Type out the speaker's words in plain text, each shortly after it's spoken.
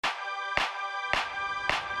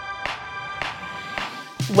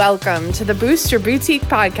Welcome to the Boost Your Boutique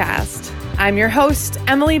podcast. I'm your host,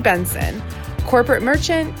 Emily Benson, corporate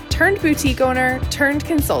merchant turned boutique owner turned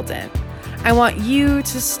consultant. I want you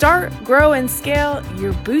to start, grow, and scale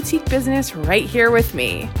your boutique business right here with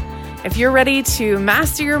me. If you're ready to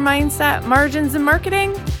master your mindset, margins, and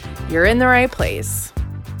marketing, you're in the right place.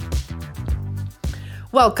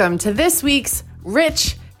 Welcome to this week's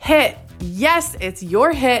Rich Hit. Yes, it's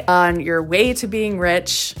your hit on your way to being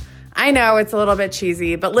rich. I know it's a little bit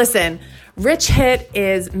cheesy, but listen, Rich Hit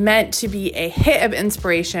is meant to be a hit of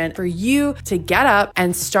inspiration for you to get up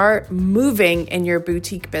and start moving in your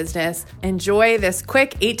boutique business. Enjoy this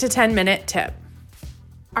quick 8 to 10 minute tip.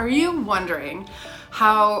 Are you wondering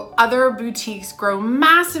how other boutiques grow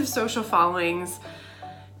massive social followings?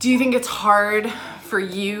 Do you think it's hard for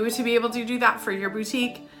you to be able to do that for your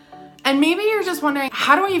boutique? And maybe you're just wondering,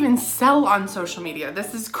 how do I even sell on social media?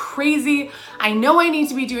 This is crazy. I know I need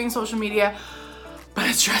to be doing social media, but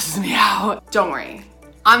it stresses me out. Don't worry.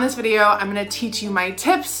 On this video, I'm gonna teach you my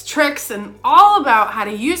tips, tricks, and all about how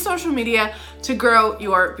to use social media to grow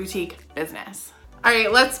your boutique business. All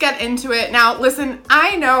right, let's get into it. Now, listen,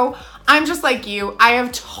 I know I'm just like you. I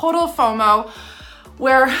have total FOMO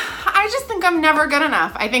where I just think I'm never good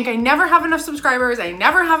enough. I think I never have enough subscribers. I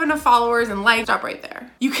never have enough followers, and like, stop right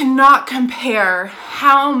there. You cannot compare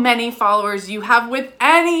how many followers you have with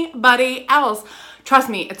anybody else. Trust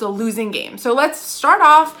me, it's a losing game. So let's start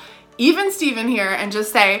off even Steven here and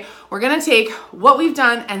just say, we're gonna take what we've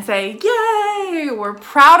done and say, yay, we're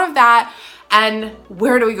proud of that. And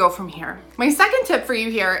where do we go from here? My second tip for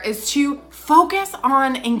you here is to focus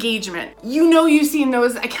on engagement. You know, you've seen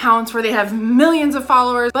those accounts where they have millions of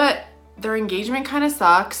followers, but their engagement kind of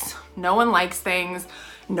sucks. No one likes things,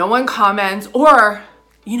 no one comments, or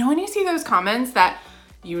you know when you see those comments that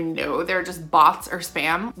you know they're just bots or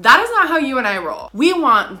spam? That is not how you and I roll. We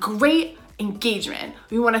want great engagement.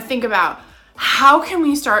 We want to think about, how can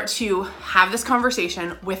we start to have this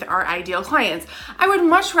conversation with our ideal clients? I would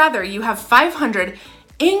much rather you have 500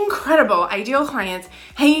 incredible ideal clients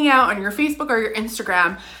hanging out on your Facebook or your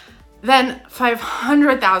Instagram than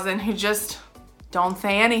 500,000 who just don't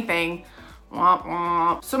say anything. Womp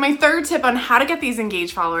womp. So my third tip on how to get these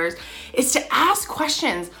engaged followers is to ask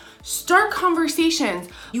questions. Start conversations.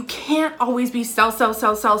 You can't always be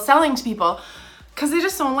selling to people because they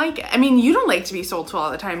just don't like it. I mean, you don't like to be sold to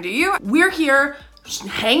all the time, do you? We're here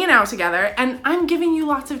hanging out together and I'm giving you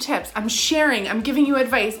lots of tips. I'm sharing, I'm giving you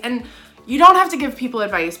advice, and you don't have to give people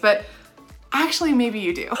advice, but actually maybe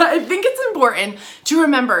you do. I think it's important to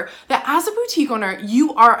remember that as a boutique owner,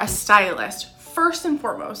 you are a stylist first and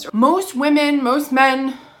foremost. Most women, most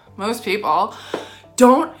men, most people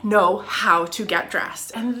don't know how to get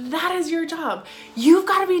dressed, and that is your job. You've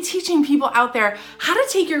got to be teaching people out there how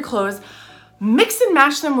to take your clothes, mix and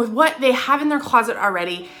match them with what they have in their closet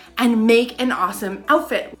already, and make an awesome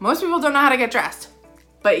outfit. Most people don't know how to get dressed,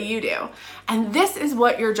 but you do. And this is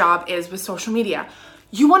what your job is with social media.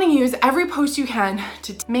 You want to use every post you can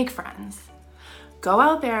to make friends. Go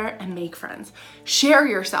out there and make friends. Share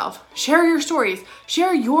yourself, share your stories,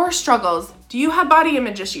 share your struggles. Do you have body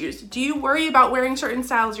image issues? Do you worry about wearing certain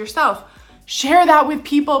styles yourself? Share that with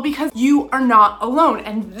people because you are not alone.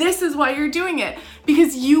 And this is why you're doing it,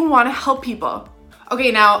 because you want to help people.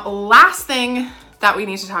 Okay, now last thing that we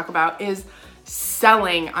need to talk about is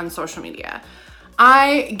selling on social media.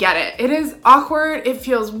 I get it. It is awkward. It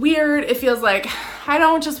feels weird. It feels like I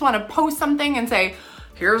don't just want to post something and say,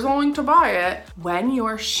 here's a link to buy it. When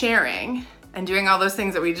you're sharing and doing all those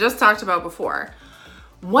things that we just talked about before,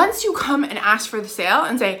 once you come and ask for the sale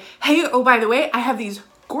and say, hey, oh, by the way, I have these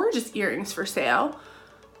gorgeous earrings for sale.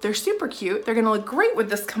 They're super cute. They're gonna look great with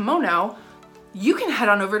this kimono. You can head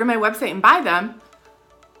on over to my website and buy them.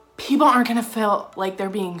 People aren't gonna feel like they're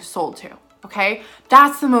being sold to, okay?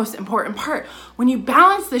 That's the most important part. When you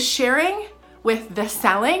balance the sharing with the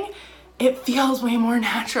selling, it feels way more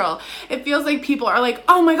natural. It feels like people are like,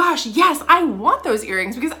 oh my gosh, yes, I want those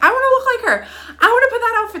earrings because I wanna look like her. I wanna put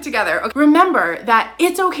that outfit together. Okay. Remember that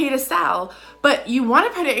it's okay to sell, but you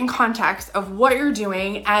wanna put it in context of what you're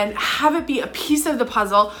doing and have it be a piece of the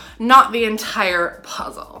puzzle, not the entire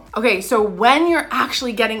puzzle. Okay, so when you're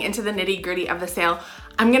actually getting into the nitty-gritty of the sale,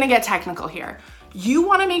 I'm gonna get technical here. You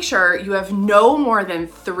wanna make sure you have no more than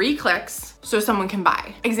 3 clicks so someone can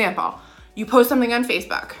buy. Example, you post something on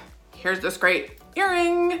Facebook. Here's this great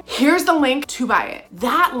earring. Here's the link to buy it.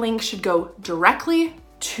 That link should go directly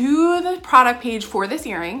to the product page for this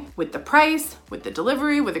earring with the price, with the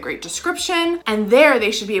delivery, with a great description. And there they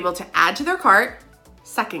should be able to add to their cart,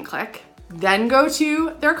 second click, then go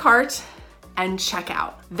to their cart and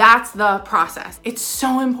checkout. That's the process. It's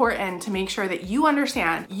so important to make sure that you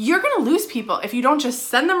understand you're gonna lose people if you don't just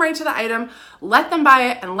send them right to the item, let them buy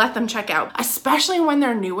it, and let them check out. Especially when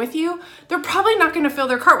they're new with you, they're probably not gonna fill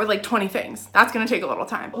their cart with like 20 things. That's gonna take a little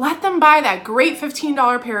time. Let them buy that great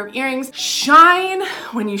 $15 pair of earrings. Shine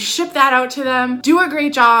when you ship that out to them. Do a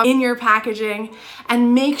great job in your packaging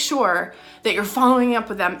and make sure that you're following up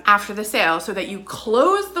with them after the sale so that you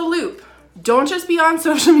close the loop. Don't just be on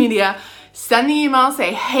social media. Send the email,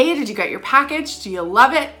 say, hey, did you get your package? Do you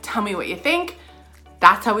love it? Tell me what you think.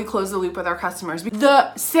 That's how we close the loop with our customers.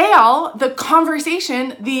 The sale, the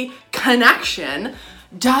conversation, the connection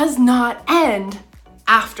does not end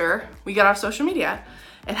after we get off social media.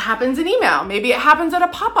 It happens in email. Maybe it happens at a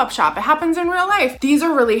pop-up shop. It happens in real life. These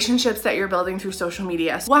are relationships that you're building through social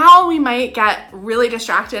media. So while we might get really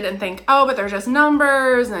distracted and think, oh, but they're just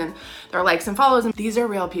numbers and they're likes and follows, these are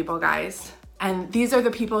real people, guys. And these are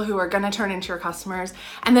the people who are gonna turn into your customers.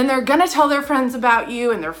 And then they're gonna tell their friends about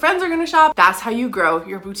you and their friends are gonna shop. That's how you grow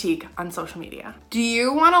your boutique on social media. Do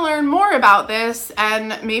you wanna learn more about this?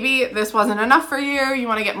 And maybe this wasn't enough for you. You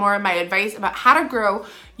wanna get more of my advice about how to grow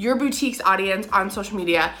your boutique's audience on social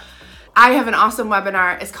media. I have an awesome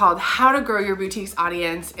webinar. It's called How to Grow Your Boutique's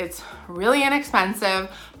Audience. It's really inexpensive,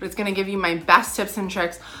 but it's gonna give you my best tips and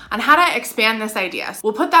tricks on how to expand this idea.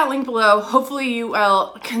 We'll put that link below. Hopefully you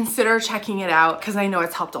will consider checking it out because I know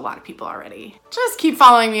it's helped a lot of people already. Just keep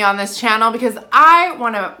following me on this channel because I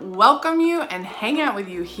wanna welcome you and hang out with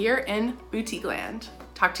you here in Boutique Land.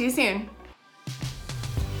 Talk to you soon.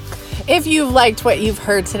 If you've liked what you've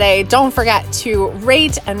heard today, don't forget to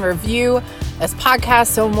rate and review this podcast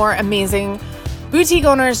so more amazing boutique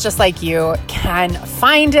owners just like you can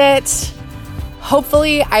find it.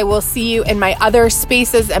 Hopefully, I will see you in my other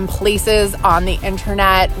spaces and places on the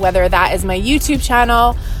internet, whether that is my YouTube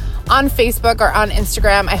channel, on Facebook, or on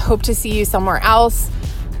Instagram. I hope to see you somewhere else.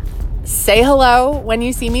 Say hello when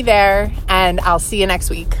you see me there, and I'll see you next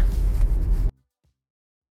week.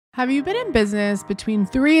 Have you been in business between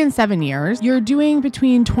 3 and 7 years? You're doing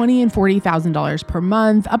between $20,000 and $40,000 per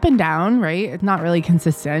month, up and down, right? It's not really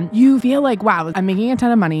consistent. You feel like, wow, I'm making a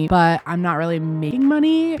ton of money, but I'm not really making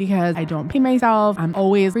money because I don't pay myself. I'm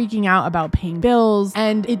always freaking out about paying bills,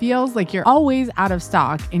 and it feels like you're always out of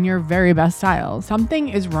stock in your very best styles. Something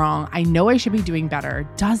is wrong. I know I should be doing better.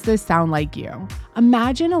 Does this sound like you?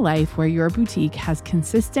 Imagine a life where your boutique has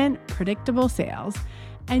consistent, predictable sales,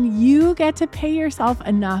 and you get to pay yourself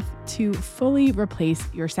enough to fully replace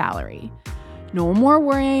your salary. No more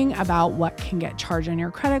worrying about what can get charged on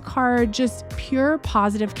your credit card, just pure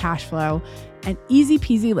positive cash flow and easy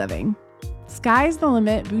peasy living. Sky's the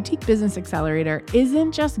Limit Boutique Business Accelerator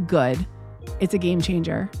isn't just good, it's a game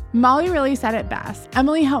changer. Molly really said it best.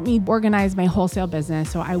 Emily helped me organize my wholesale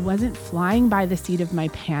business so I wasn't flying by the seat of my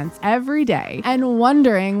pants every day and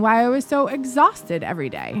wondering why I was so exhausted every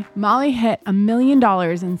day. Molly hit $1 million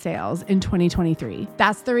in sales in 2023.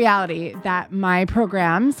 That's the reality that my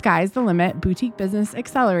program, Sky's the Limit Boutique Business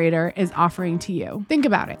Accelerator, is offering to you. Think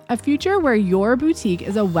about it. A future where your boutique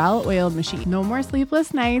is a well-oiled machine. No more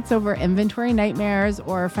sleepless nights over inventory nightmares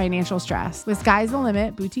or financial stress. With Sky's the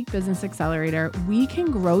Limit Boutique Business Accelerator, we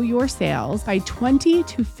can grow your sales by 20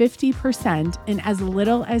 to 50% in as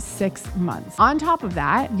little as 6 months. On top of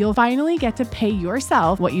that, you'll finally get to pay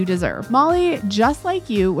yourself what you deserve. Molly, just like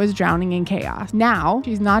you, was drowning in chaos. Now,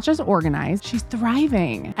 she's not just organized, she's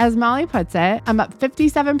thriving. As Molly puts it, I'm up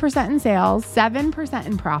 57% in sales, 7%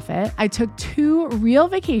 in profit. I took 2 real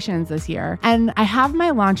vacations this year, and I have my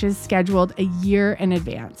launches scheduled a year in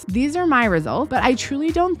advance. These are my results, but I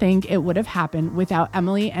truly don't think it would have happened without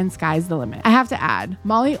Emily and Sky's the Limit. I have to add,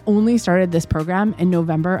 Molly only started this program in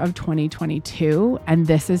November of 2022, and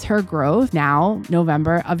this is her growth now,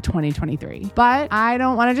 November of 2023. But I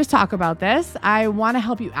don't want to just talk about this. I want to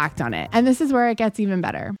help you act on it. And this is where it gets even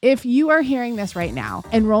better. If you are hearing this right now,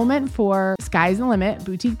 enrollment for Sky's the Limit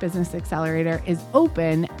Boutique Business Accelerator is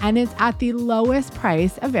open, and it's at the lowest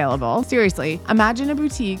price available. Seriously, imagine a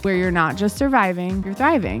boutique where you're not just surviving, you're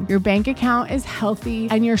thriving. Your bank account is healthy,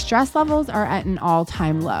 and your stress levels are at an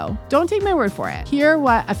all-time low. Don't take my word for it. Hear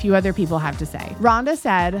what a few other people have to say. Rhonda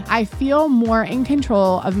said, I feel more in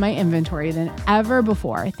control of my inventory than ever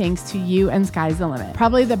before thanks to you and Sky's the Limit.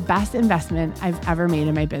 Probably the best investment I've ever made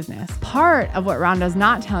in my business. Part of what Rhonda's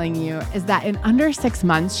not telling you is that in under 6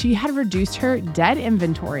 months, she had reduced her dead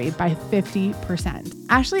inventory by 50%.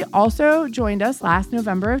 Ashley also joined us last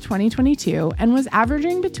November of 2022 and was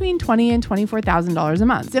averaging between $20,000 and $24,000 a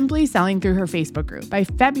month, simply selling through her Facebook group. By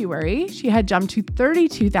February, she had jumped to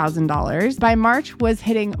 $32,000 $1,000. By March was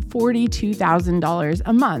hitting $42,000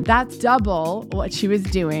 a month. That's double what she was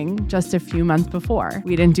doing just a few months before.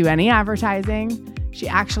 We didn't do any advertising. She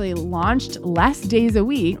actually launched less days a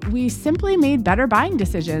week. We simply made better buying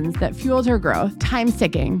decisions that fueled her growth. Time's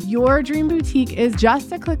ticking. Your dream boutique is just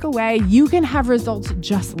a click away. You can have results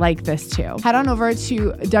just like this too. Head on over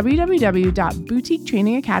to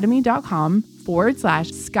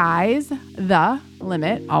www.boutiquetrainingacademy.com/sky's the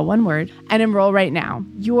limit, all one word, and enroll right now.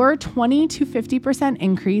 Your 20 to 50%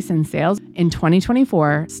 increase in sales in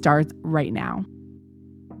 2024 starts right now.